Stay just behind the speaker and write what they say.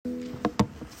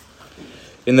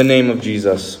In the name of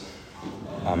Jesus,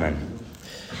 amen.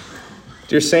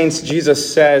 Dear saints,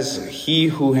 Jesus says, "He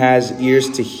who has ears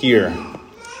to hear,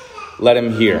 let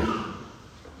him hear."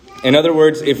 In other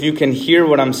words, if you can hear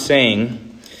what I'm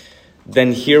saying,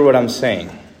 then hear what I'm saying.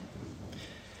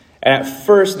 And at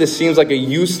first, this seems like a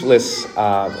useless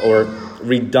or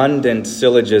redundant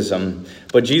syllogism,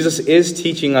 but Jesus is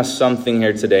teaching us something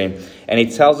here today. And he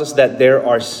tells us that there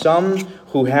are some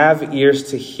who have ears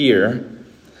to hear,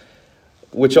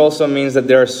 which also means that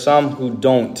there are some who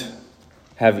don't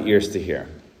have ears to hear.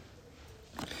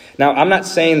 Now, I'm not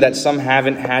saying that some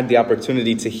haven't had the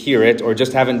opportunity to hear it or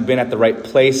just haven't been at the right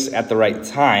place at the right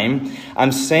time.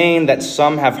 I'm saying that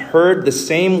some have heard the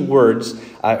same words,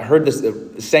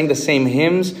 sang the same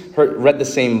hymns, read the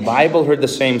same Bible, heard the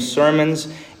same sermons,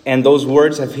 and those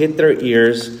words have hit their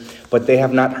ears, but they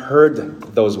have not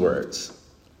heard those words.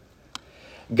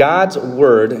 God's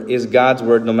word is God's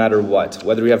word no matter what,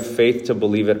 whether we have faith to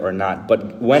believe it or not.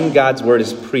 But when God's word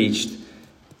is preached,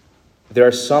 there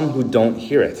are some who don't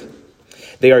hear it.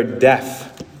 They are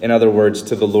deaf, in other words,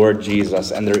 to the Lord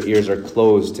Jesus, and their ears are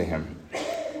closed to him.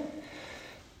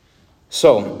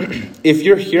 So, if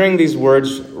you're hearing these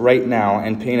words right now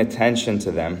and paying attention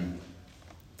to them,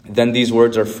 then these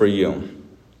words are for you.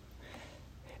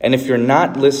 And if you're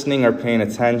not listening or paying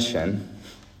attention,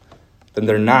 then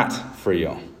they're not for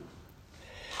you.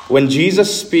 When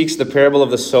Jesus speaks the parable of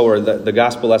the sower, the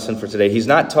gospel lesson for today, he's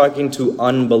not talking to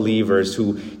unbelievers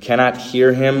who cannot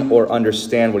hear him or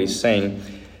understand what he's saying.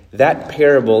 That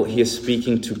parable, he is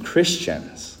speaking to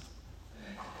Christians.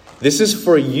 This is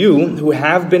for you who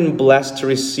have been blessed to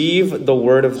receive the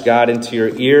word of God into your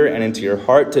ear and into your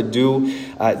heart, to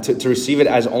receive it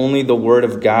as only the word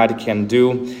of God can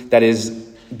do. That is,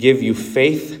 give you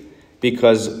faith,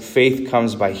 because faith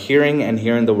comes by hearing, and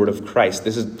hearing the word of Christ.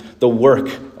 This is the work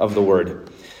of the word.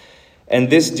 And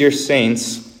this, dear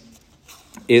saints,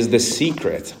 is the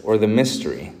secret or the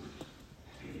mystery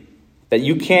that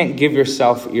you can't give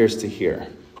yourself ears to hear.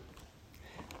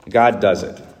 God does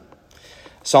it.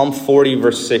 Psalm 40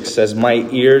 verse 6 says, "My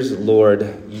ears, Lord,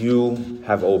 you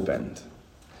have opened."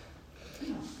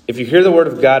 If you hear the word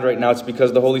of God right now, it's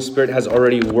because the Holy Spirit has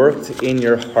already worked in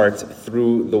your heart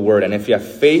through the word. And if you have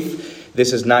faith,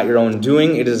 this is not your own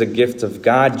doing. It is a gift of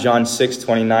God. John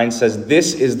 6:29 says,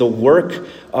 "This is the work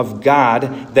of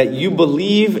God, that you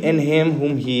believe in him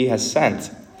whom he has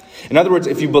sent." In other words,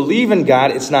 if you believe in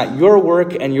God, it's not your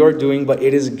work and your doing, but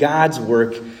it is God's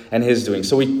work and his doing.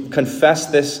 So we confess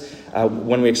this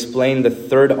when we explain the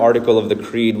third article of the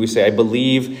Creed. We say, "I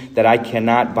believe that I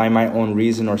cannot by my own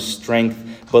reason or strength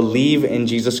believe in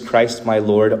Jesus Christ my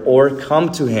Lord or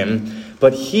come to him,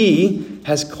 but he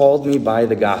has called me by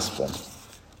the gospel,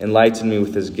 enlightened me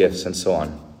with his gifts," and so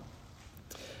on.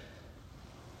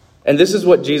 And this is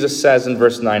what Jesus says in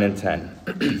verse 9 and 10.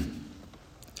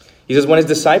 He says, when his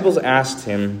disciples asked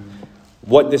him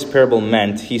what this parable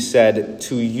meant, he said,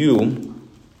 "To you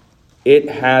it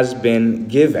has been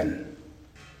given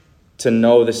to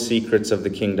know the secrets of the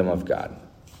kingdom of God."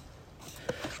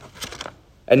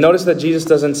 And notice that Jesus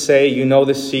doesn't say you know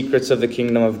the secrets of the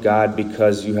kingdom of God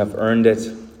because you have earned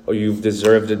it or you've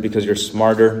deserved it because you're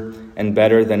smarter and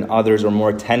better than others or more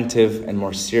attentive and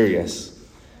more serious.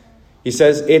 He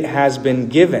says it has been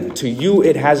given. To you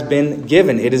it has been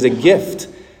given. It is a gift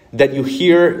that you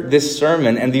hear this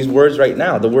sermon and these words right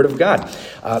now, the word of God.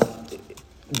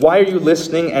 Why are you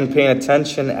listening and paying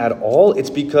attention at all? It's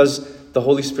because the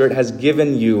Holy Spirit has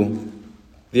given you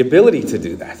the ability to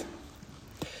do that.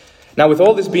 Now, with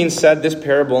all this being said, this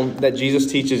parable that Jesus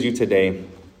teaches you today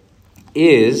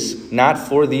is not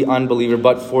for the unbeliever,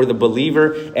 but for the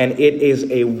believer, and it is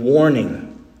a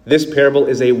warning. This parable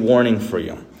is a warning for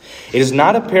you. It is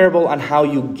not a parable on how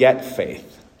you get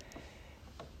faith.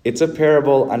 It's a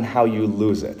parable on how you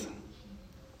lose it,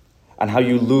 on how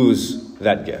you lose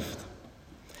that gift.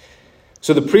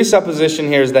 So the presupposition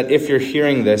here is that if you're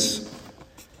hearing this,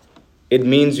 it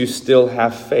means you still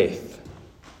have faith,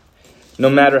 no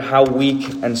matter how weak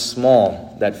and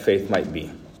small that faith might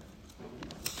be.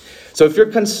 So if you're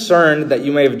concerned that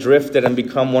you may have drifted and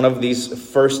become one of these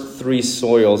first three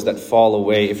soils that fall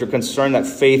away, if you're concerned that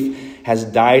faith has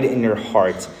died in your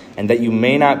heart and that you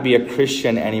may not be a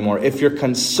Christian anymore, if you're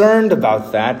concerned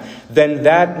about that, then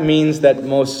that means that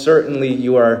most certainly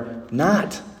you are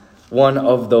not one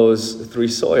of those three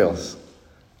soils.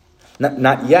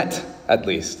 Not yet, at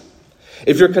least.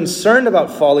 If you're concerned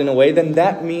about falling away, then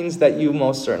that means that you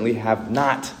most certainly have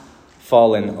not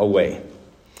fallen away.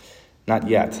 Not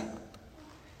yet.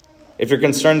 If you're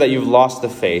concerned that you've lost the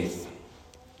faith,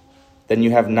 then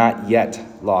you have not yet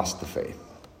lost the faith.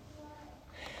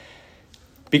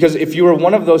 Because if you were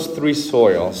one of those three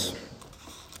soils,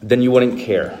 then you wouldn't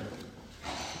care.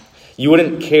 You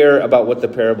wouldn't care about what the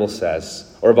parable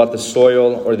says, or about the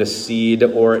soil, or the seed,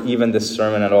 or even the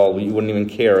sermon at all. You wouldn't even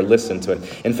care or listen to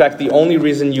it. In fact, the only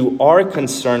reason you are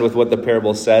concerned with what the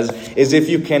parable says is if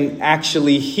you can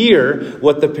actually hear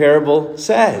what the parable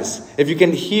says. If you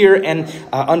can hear and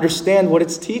understand what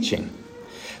it's teaching.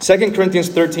 2 Corinthians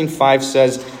 13:5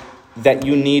 says that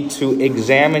you need to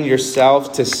examine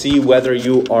yourself to see whether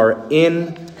you are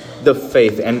in the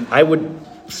faith. And I would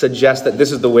suggest that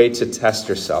this is the way to test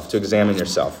yourself, to examine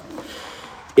yourself.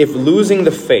 If losing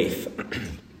the faith,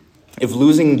 if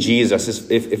losing Jesus,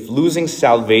 if losing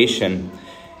salvation,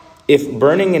 if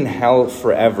burning in hell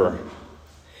forever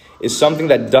is something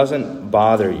that doesn't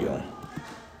bother you,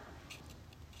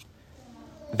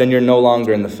 then you're no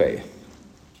longer in the faith.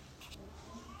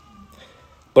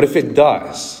 But if it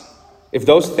does, if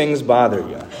those things bother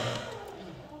you,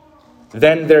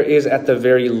 then there is at the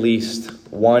very least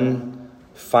one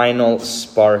final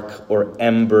spark or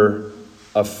ember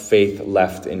of faith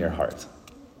left in your heart.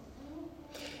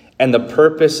 And the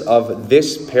purpose of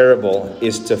this parable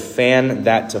is to fan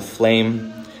that to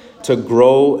flame, to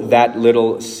grow that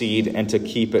little seed, and to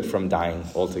keep it from dying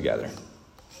altogether.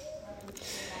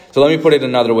 So let me put it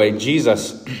another way.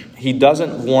 Jesus, he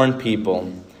doesn't warn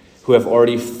people who have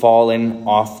already fallen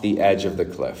off the edge of the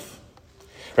cliff.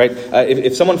 Right?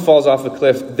 If someone falls off a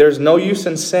cliff, there's no use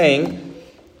in saying,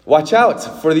 watch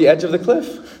out for the edge of the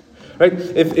cliff. Right?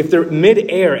 If they're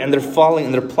mid-air and they're falling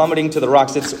and they're plummeting to the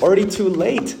rocks, it's already too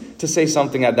late to say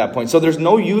something at that point. So there's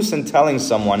no use in telling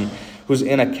someone who's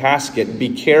in a casket, be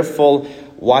careful,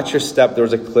 watch your step,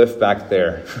 there's a cliff back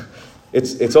there.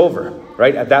 It's over,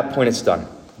 right? At that point, it's done.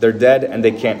 They're dead and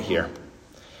they can't hear.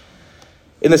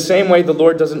 In the same way, the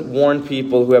Lord doesn't warn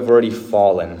people who have already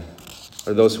fallen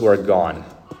or those who are gone,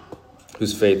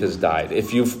 whose faith has died.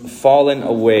 If you've fallen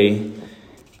away,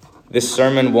 this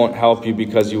sermon won't help you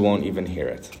because you won't even hear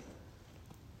it.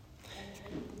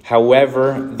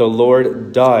 However, the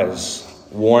Lord does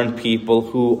warn people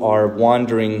who are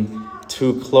wandering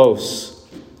too close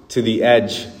to the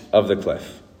edge of the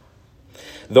cliff.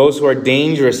 Those who are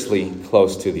dangerously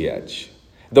close to the edge.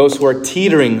 Those who are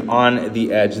teetering on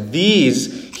the edge.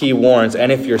 These he warns.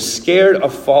 And if you're scared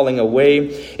of falling away,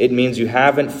 it means you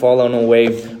haven't fallen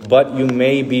away, but you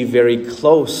may be very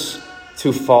close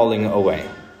to falling away.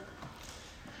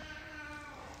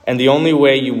 And the only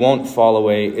way you won't fall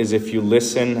away is if you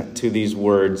listen to these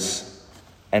words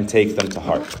and take them to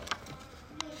heart.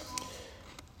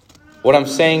 What I'm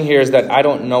saying here is that I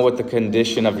don't know what the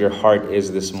condition of your heart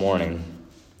is this morning,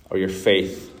 or your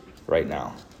faith right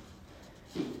now.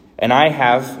 And I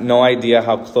have no idea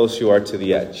how close you are to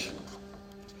the edge.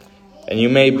 And you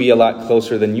may be a lot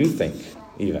closer than you think,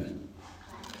 even.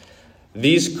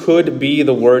 These could be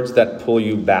the words that pull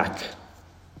you back.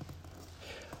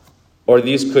 Or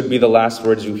these could be the last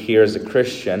words you hear as a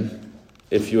Christian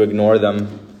if you ignore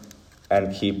them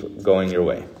and keep going your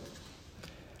way.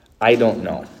 I don't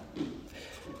know.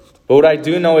 But what I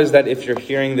do know is that if you're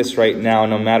hearing this right now,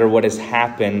 no matter what has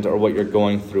happened or what you're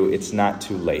going through, it's not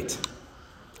too late.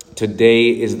 Today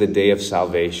is the day of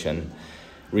salvation.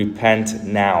 Repent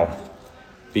now,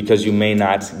 because you may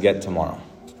not get tomorrow.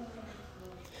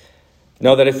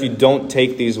 Know that if you don't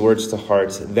take these words to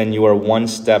heart, then you are one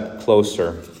step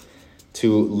closer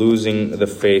to losing the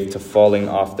faith, to falling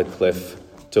off the cliff,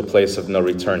 to a place of no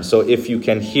return. So if you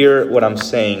can hear what I'm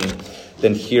saying,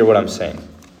 then hear what I'm saying.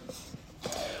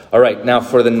 All right, now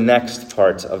for the next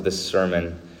part of this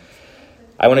sermon,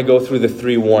 I want to go through the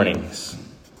 3 warnings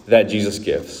that Jesus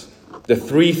gives. The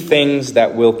 3 things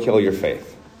that will kill your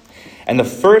faith. And the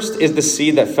first is the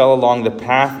seed that fell along the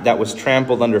path that was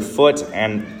trampled underfoot.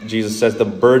 And Jesus says the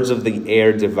birds of the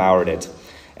air devoured it.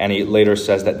 And he later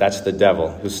says that that's the devil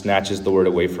who snatches the word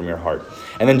away from your heart.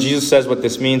 And then Jesus says what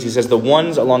this means. He says the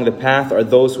ones along the path are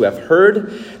those who have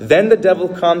heard. Then the devil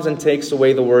comes and takes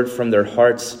away the word from their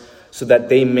hearts so that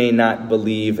they may not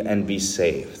believe and be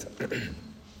saved.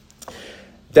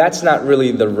 That's not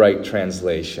really the right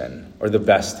translation or the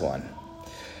best one.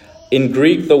 In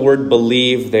Greek, the word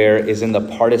believe there is in the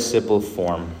participle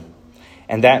form.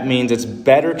 And that means it's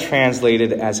better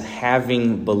translated as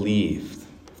having believed.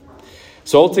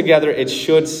 So altogether, it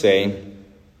should say,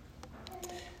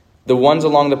 the ones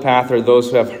along the path are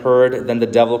those who have heard, then the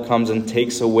devil comes and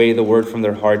takes away the word from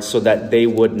their hearts so that they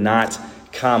would not,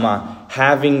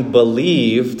 having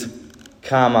believed,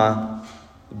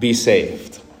 be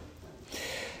saved.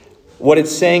 What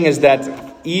it's saying is that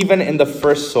even in the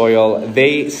first soil,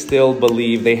 they still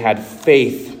believed, they had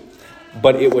faith,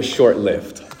 but it was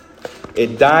short-lived.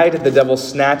 It died, the devil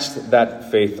snatched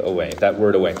that faith away, that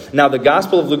word away. Now, the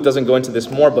Gospel of Luke doesn't go into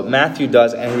this more, but Matthew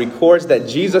does, and records that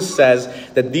Jesus says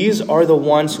that these are the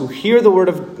ones who hear the word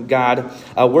of God,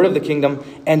 word of the kingdom,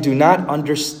 and do not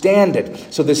understand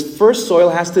it. So this first soil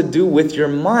has to do with your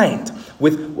mind,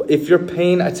 with if you're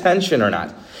paying attention or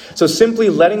not. So simply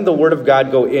letting the word of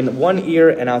God go in one ear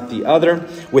and out the other,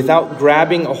 without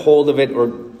grabbing a hold of it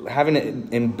or having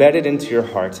it embedded into your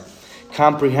heart,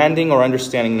 comprehending or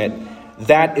understanding it,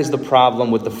 that is the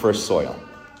problem with the first soil.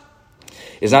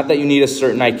 It's not that you need a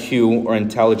certain IQ or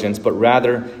intelligence, but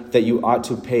rather that you ought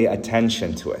to pay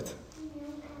attention to it.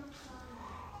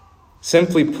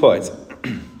 Simply put,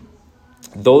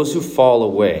 those who fall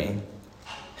away,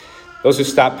 those who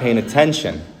stop paying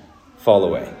attention, fall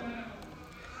away.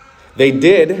 They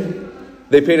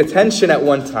paid attention at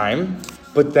one time,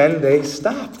 but then they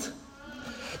stopped.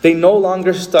 They no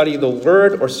longer study the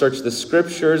word or search the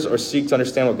scriptures or seek to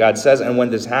understand what God says. And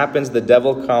when this happens, the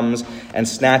devil comes and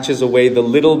snatches away the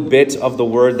little bit of the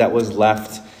word that was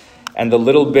left and the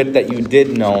little bit that you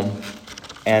did know,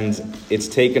 and it's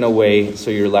taken away,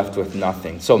 so you're left with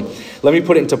nothing. So let me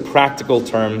put it into practical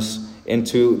terms,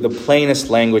 into the plainest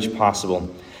language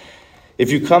possible. If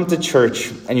you come to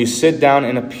church and you sit down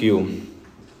in a pew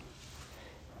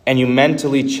and you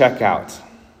mentally check out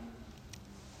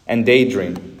and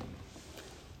daydream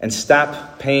and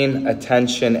stop paying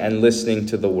attention and listening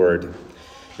to the word,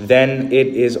 then it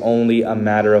is only a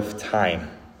matter of time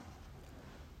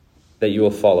that you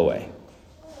will fall away.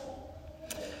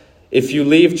 If you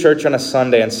leave church on a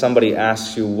Sunday and somebody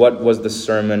asks you, what was the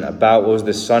sermon about, what was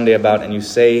this Sunday about, and you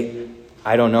say,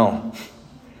 I don't know,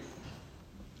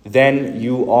 then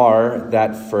you are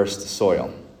that first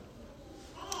soil,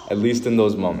 at least in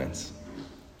those moments.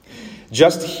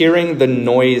 Just hearing the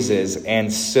noises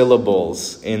and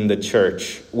syllables in the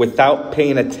church without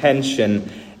paying attention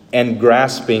and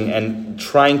grasping and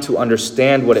trying to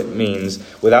understand what it means,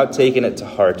 without taking it to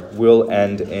heart, will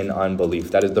end in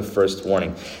unbelief. That is the first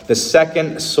warning. The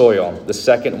second soil, the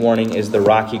second warning, is the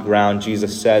rocky ground.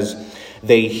 Jesus says,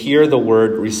 they hear the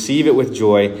word, receive it with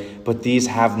joy, but these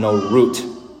have no root.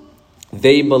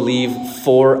 They believe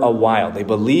for a while. They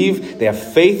believe, they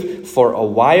have faith for a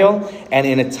while, and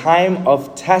in a time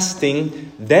of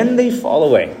testing, then they fall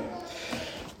away.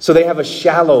 So they have a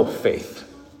shallow faith,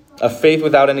 a faith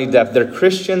without any depth. They're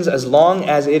Christians as long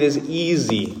as it is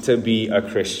easy to be a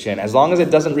Christian, as long as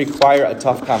it doesn't require a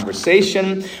tough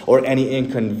conversation or any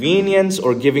inconvenience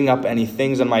or giving up any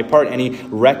things on my part, any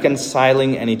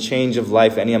reconciling, any change of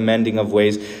life, any amending of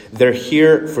ways. They're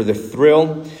here for the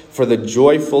thrill, for the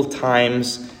joyful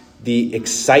times, the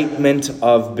excitement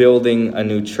of building a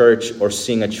new church or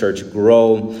seeing a church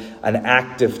grow, an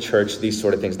active church, these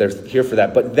sort of things. They're here for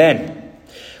that. But then,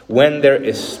 when there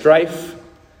is strife,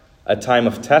 a time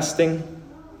of testing,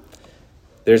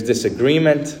 there's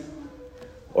disagreement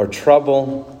or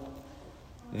trouble,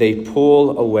 they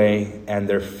pull away and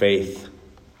their faith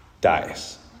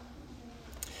dies.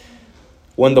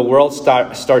 When the world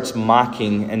starts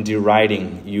mocking and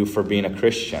deriding you for being a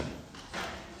Christian,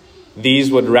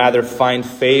 these would rather find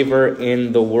favor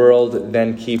in the world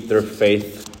than keep their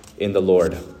faith in the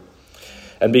Lord.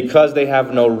 And because they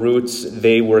have no roots,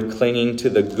 they were clinging to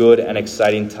the good and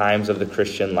exciting times of the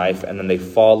Christian life, and then they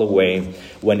fall away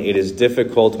when it is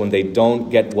difficult, when they don't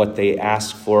get what they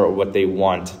ask for or what they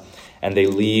want, and they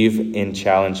leave in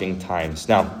challenging times.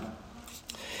 Now,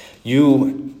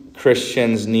 you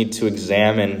Christians need to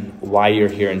examine why you're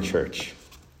here in church.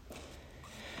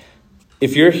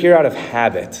 If you're here out of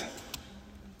habit,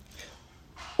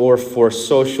 or for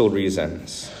social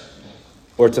reasons,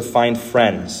 or to find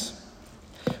friends,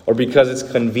 or because it's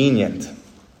convenient,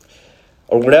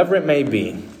 or whatever it may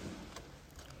be,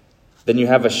 then you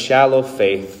have a shallow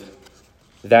faith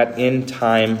that in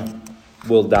time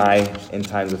will die in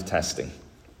times of testing.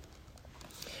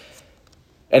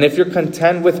 And if you're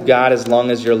content with God as long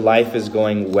as your life is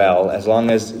going well, as long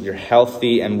as you're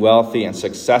healthy and wealthy and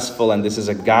successful, and this is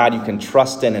a God you can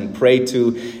trust in and pray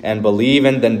to and believe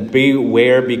in, then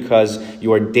beware, because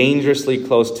you are dangerously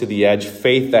close to the edge.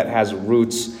 Faith that has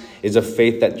roots is a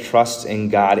faith that trusts in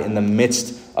God in the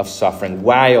midst of suffering,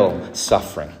 while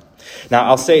suffering. Now,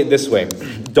 I'll say it this way.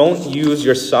 Don't use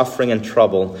your suffering and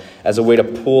trouble as a way to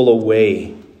pull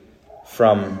away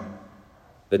from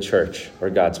the church or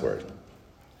God's word.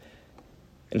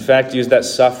 In fact, use that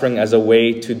suffering as a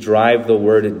way to drive the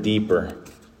word deeper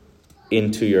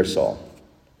into your soul.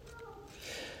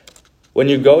 When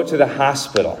you go to the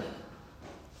hospital,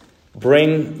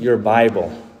 bring your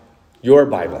Bible.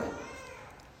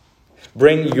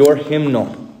 Bring your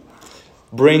hymnal.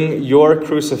 Bring your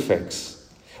crucifix.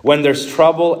 When there's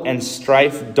trouble and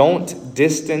strife, don't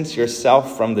distance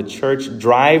yourself from the church.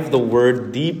 Drive the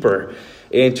word deeper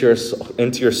into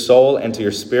your soul and to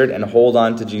your spirit, and hold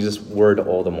on to Jesus' word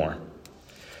all the more.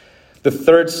 The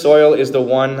third soil is the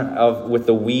one with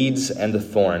the weeds and the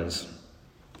thorns.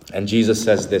 And Jesus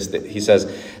says this, that he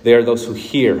says, they are those who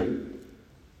hear,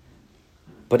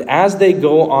 but as they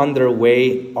go on their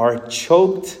way are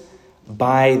choked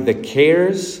by the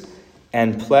cares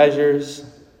and pleasures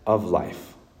of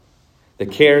life. The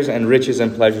cares and riches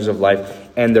and pleasures of life,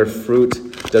 and their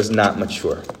fruit does not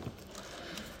mature.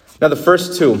 Now, the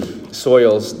first two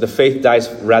soils, the faith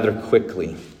dies rather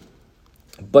quickly.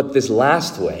 But this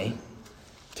last way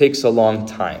takes a long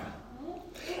time.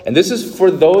 And this is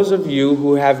for those of you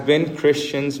who have been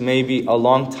Christians maybe a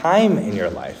long time in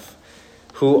your life,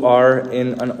 who are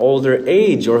in an older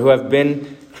age, or who have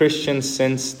been Christians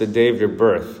since the day of your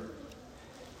birth.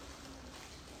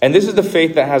 And this is the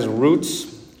faith that has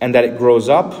roots and that it grows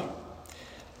up.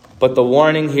 But the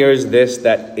warning here is this,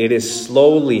 that it is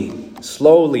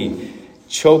slowly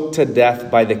choked to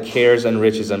death by the cares and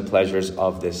riches and pleasures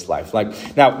of this life.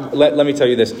 Now, let me tell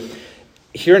you this.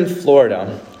 Here in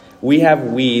Florida, we have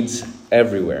weeds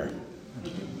everywhere.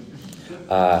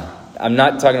 I'm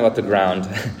not talking about the ground.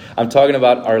 I'm talking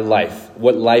about our life,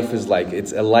 what life is like.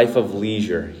 It's a life of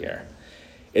leisure here.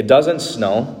 It doesn't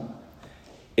snow.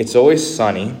 It's always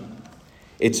sunny.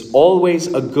 It's always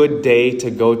a good day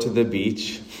to go to the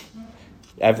beach.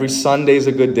 Every Sunday is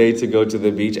a good day to go to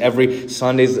the beach. Every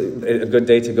Sunday is a good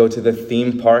day to go to the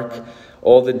theme park.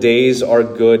 All the days are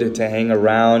good to hang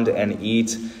around and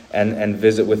eat and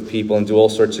visit with people and do all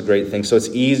sorts of great things. So it's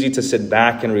easy to sit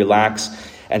back and relax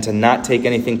and to not take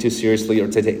anything too seriously, or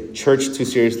to take church too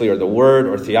seriously, or the word,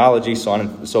 or theology, so on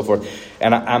and so forth.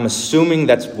 And I'm assuming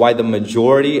that's why the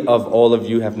majority of all of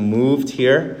you have moved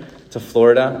here to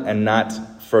Florida and not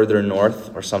further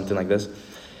north or something like this.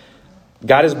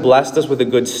 God has blessed us with a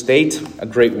good state, a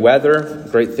great weather,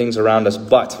 great things around us.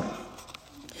 But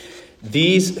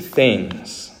these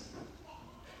things,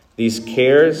 these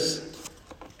cares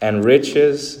and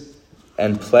riches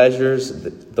and pleasures,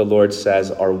 the Lord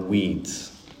says, are weeds.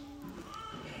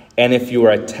 And if you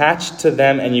are attached to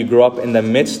them and you grow up in the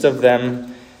midst of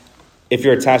them, if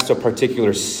you're attached to a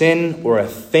particular sin or a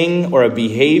thing or a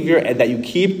behavior that you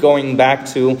keep going back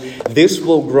to, this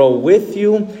will grow with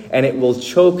you and it will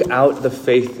choke out the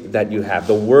faith that you have.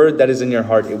 The word that is in your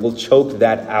heart, it will choke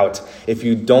that out if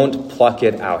you don't pluck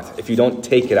it out, if you don't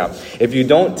take it out. If you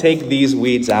don't take these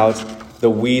weeds out, the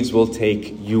weeds will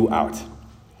take you out.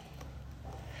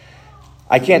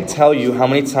 I can't tell you how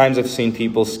many times I've seen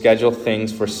people schedule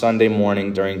things for Sunday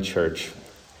morning during church,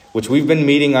 which we've been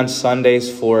meeting on Sundays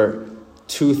for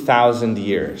 2,000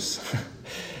 years.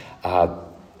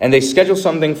 And they schedule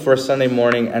something for a Sunday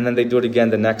morning, and then they do it again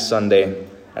the next Sunday,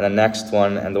 and the next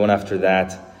one, and the one after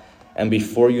that. And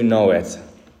before you know it,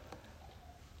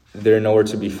 they're nowhere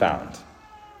to be found.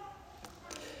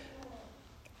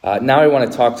 Now I want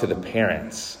to talk to the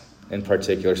parents in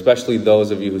particular, especially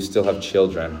those of you who still have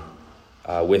children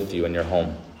with you in your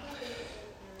home.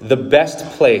 The best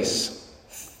place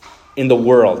in the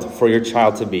world for your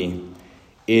child to be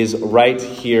is right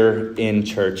here in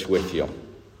church with you.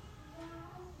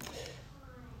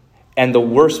 And the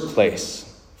worst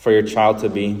place for your child to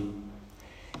be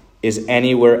is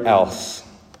anywhere else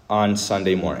on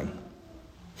Sunday morning.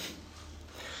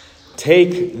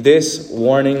 Take this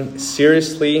warning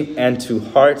seriously and to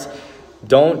heart.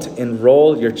 Don't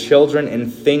enroll your children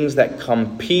in things that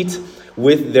compete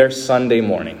with their Sunday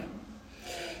morning.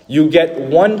 You get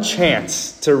one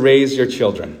chance to raise your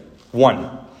children.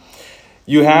 One.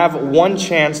 You have one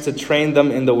chance to train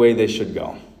them in the way they should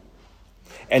go.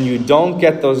 And you don't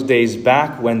get those days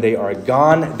back. When they are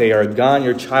gone, they are gone.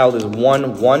 Your child is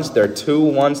one once, they're two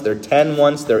once, they're 10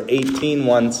 once, they're 18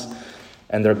 once,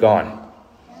 and they're gone.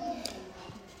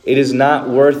 It is not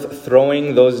worth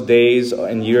throwing those days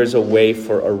and years away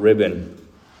for a ribbon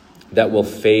that will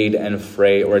fade and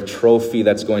fray, or a trophy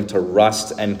that's going to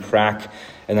rust and crack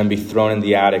and then be thrown in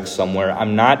the attic somewhere.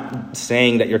 I'm not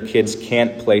saying that your kids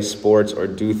can't play sports or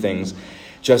do things.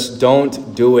 Just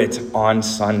don't do it on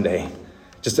Sunday.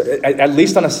 Just at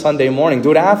least on a Sunday morning.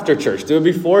 Do it after church. Do it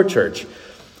before church.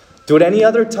 Do it any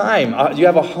other time. You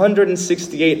have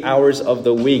 168 hours of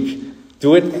the week.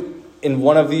 Do it in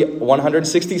one of the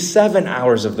 167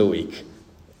 hours of the week.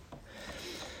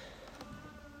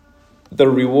 The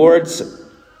rewards,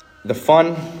 the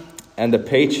fun, and the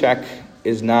paycheck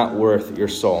is not worth your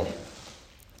soul.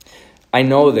 I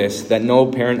know this, that no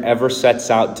parent ever sets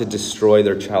out to destroy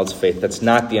their child's faith. That's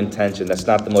not the intention. That's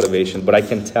not the motivation. But I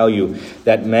can tell you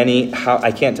that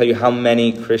I can't tell you how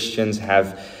many Christians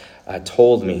have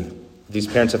these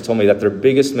parents have told me that their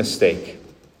biggest mistake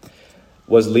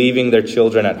was leaving their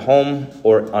children at home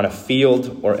or on a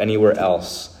field or anywhere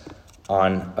else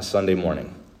on a Sunday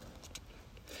morning.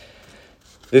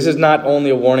 This is not only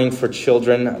a warning for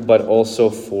children, but also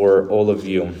for all of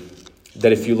you,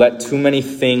 that if you let too many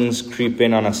things creep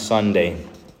in on a Sunday,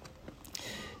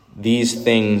 this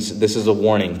is a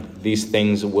warning, these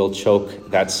things will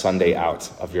choke that Sunday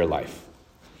out of your life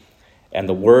and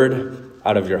the word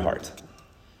out of your heart.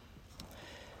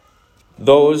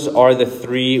 Those are the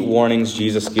 3 warnings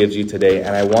Jesus gives you today,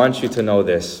 and I want you to know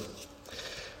this,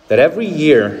 that every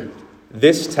year,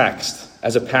 this text,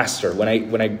 as a pastor, when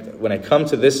I come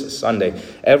to this Sunday,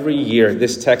 every year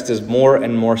this text is more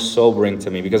and more sobering to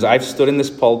me, because I've stood in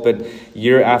this pulpit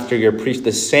year after year, preached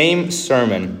the same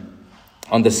sermon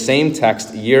on the same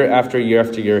text year after year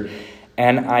after year,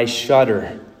 and I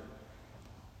shudder.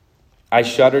 I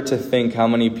shudder to think how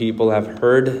many people have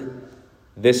heard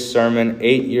this sermon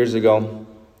 8 years ago,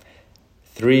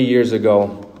 3 years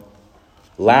ago,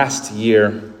 last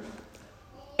year,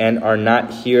 and are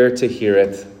not here to hear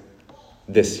it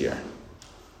this year.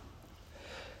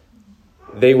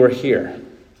 They were here.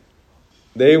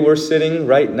 They were sitting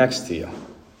right next to you.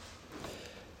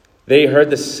 They heard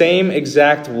the same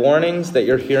exact warnings that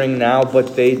you're hearing now,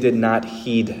 but they did not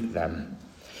heed them.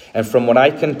 And from what I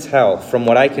can tell,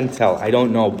 I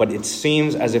don't know, but it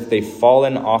seems as if they've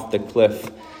fallen off the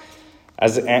cliff,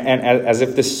 as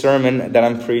if the sermon that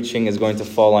I'm preaching is going to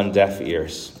fall on deaf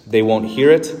ears. They won't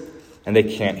hear it, and they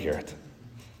can't hear it.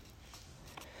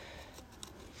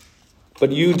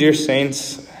 But you, dear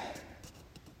saints,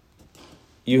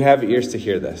 you have ears to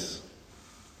hear this.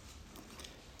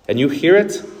 And you hear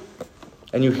it,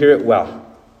 and you hear it well.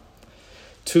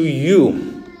 To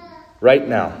you, right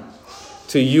now,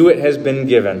 to you it has been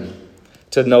given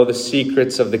to know the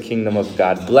secrets of the kingdom of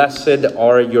God. Blessed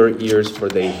are your ears, for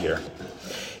they hear.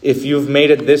 If you've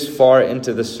made it this far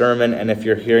into the sermon, and if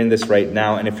you're hearing this right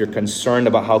now, and if you're concerned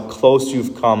about how close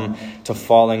you've come to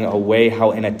falling away,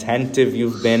 how inattentive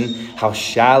you've been, how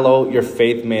shallow your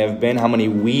faith may have been, how many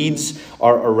weeds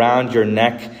are around your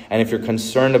neck, and if you're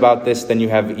concerned about this, then you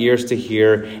have ears to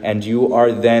hear, and you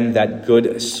are then that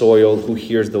good soil who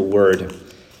hears the word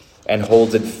and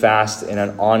holds it fast in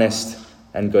an honest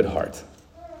and good heart.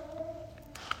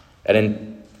 And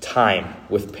in time,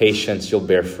 with patience, you'll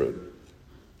bear fruit.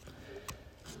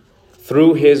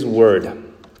 Through his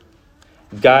word,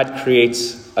 God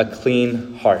creates a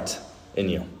clean heart in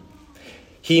you.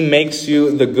 He makes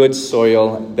you the good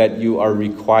soil that you are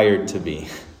required to be.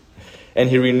 And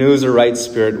he renews a right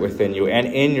spirit within you. And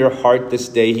in your heart this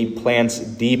day, he plants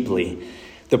deeply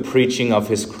the preaching of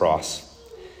his cross.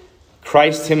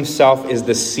 Christ himself is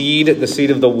the seed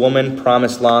of the woman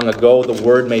promised long ago, the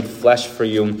word made flesh for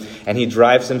you. And he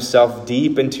drives himself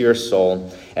deep into your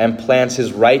soul and plants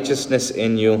his righteousness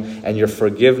in you and your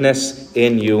forgiveness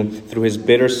in you through his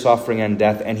bitter suffering and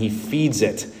death. And he feeds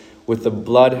it with the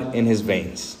blood in his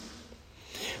veins.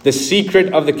 The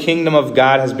secret of the kingdom of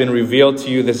God has been revealed to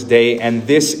you this day. And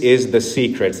this is the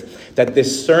secret, that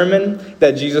this sermon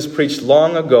that Jesus preached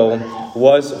long ago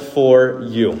was for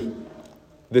you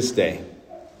this day.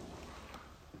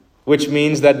 Which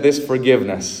means that this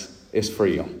forgiveness is for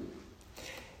you.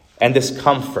 And this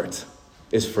comfort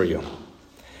is for you.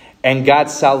 And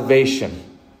God's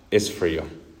salvation is for you.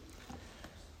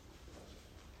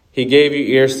 He gave you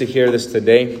ears to hear this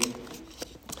today.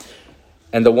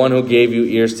 And the one who gave you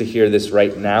ears to hear this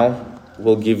right now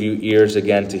will give you ears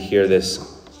again to hear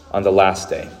this on the last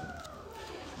day.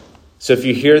 So if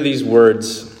you hear these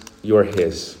words, you are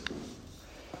his.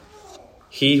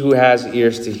 He who has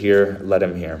ears to hear, let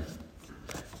him hear.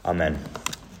 Amen.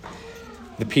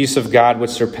 The peace of God, which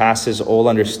surpasses all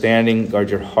understanding, guard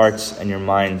your hearts and your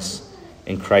minds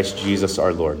in Christ Jesus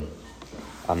our Lord.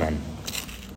 Amen.